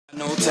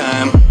No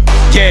time.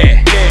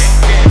 Yeah,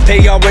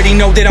 they already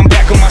know that I'm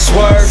back on my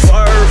swerve.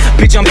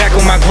 Bitch, I'm back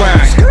on my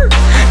grind,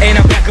 and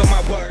I'm back on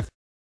my word.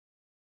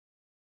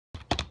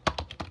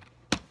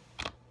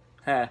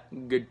 Ha,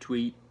 good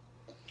tweet.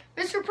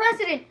 Mr.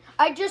 President,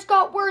 I just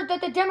got word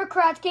that the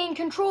Democrats gained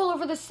control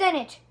over the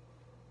Senate.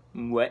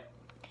 What?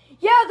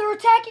 Yeah, they're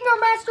attacking our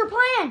master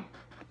plan.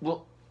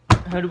 Well,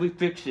 how do we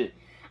fix it?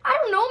 I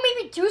don't know,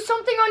 maybe do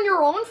something on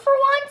your own for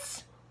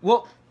once?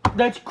 Well,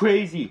 that's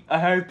crazy. I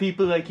hire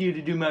people like you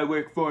to do my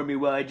work for me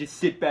while I just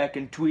sit back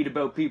and tweet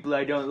about people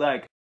I don't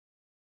like.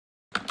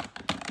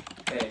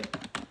 Hey,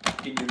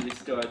 can you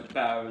restore the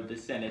power of the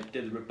Senate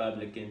to the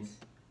Republicans?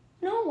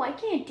 No, I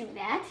can't do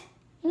that.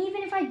 And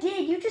even if I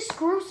did, you just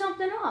screw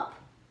something up.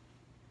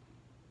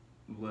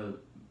 Well,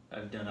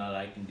 I've done all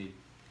I can do.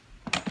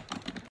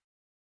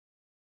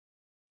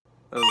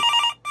 Oh.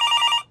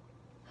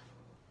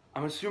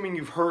 I'm assuming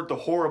you've heard the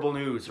horrible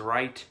news,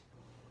 right?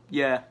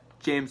 Yeah,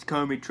 James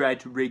Comey tried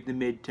to rig the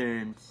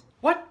midterms.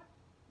 What?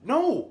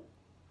 No!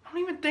 I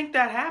don't even think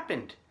that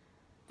happened.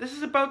 This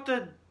is about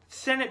the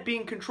Senate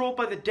being controlled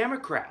by the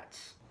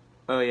Democrats.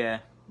 Oh yeah,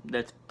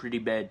 that's pretty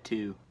bad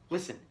too.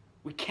 Listen,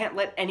 we can't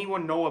let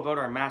anyone know about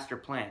our master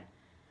plan.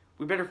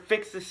 We better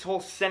fix this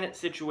whole Senate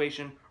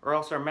situation or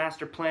else our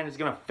master plan is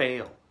gonna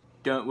fail.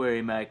 Don't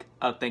worry, Mike.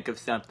 I'll think of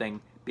something,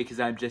 because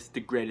I'm just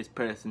the greatest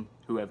person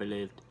who ever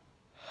lived.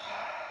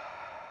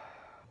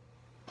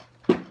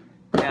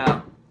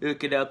 Now, who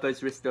could help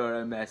us restore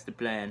our master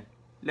plan?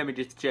 Let me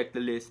just check the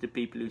list of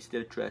people who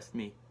still trust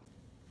me.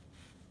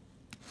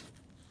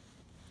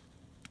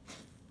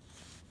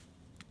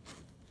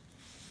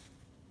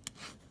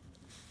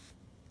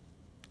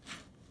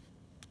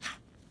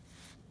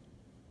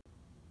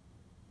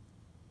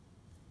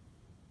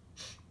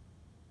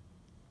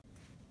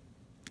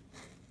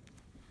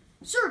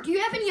 Sir, do you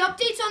have any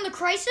updates on the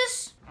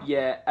crisis?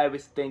 Yeah, I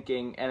was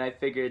thinking, and I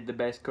figured the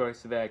best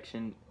course of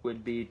action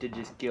would be to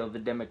just kill the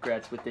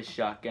Democrats with this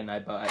shotgun I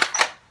bought.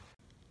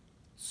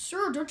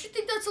 Sir, don't you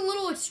think that's a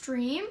little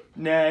extreme?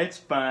 Nah, it's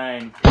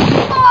fine.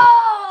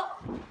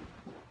 Oh!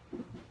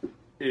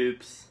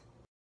 Oops.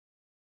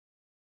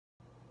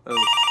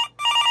 Oh.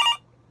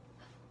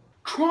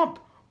 Trump,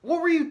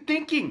 what were you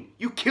thinking?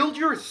 You killed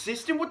your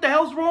assistant? What the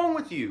hell's wrong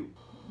with you?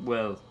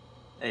 Well,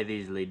 I've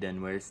easily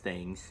done worse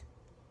things.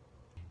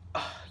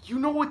 You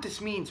know what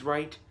this means,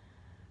 right?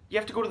 You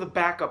have to go to the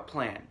backup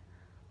plan.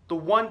 The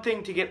one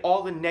thing to get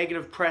all the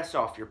negative press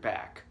off your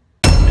back.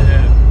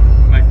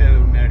 Hello, my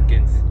fellow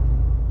Americans.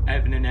 I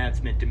have an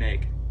announcement to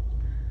make.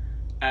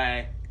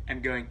 I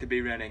am going to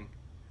be running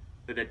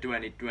for the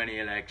 2020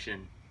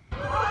 election.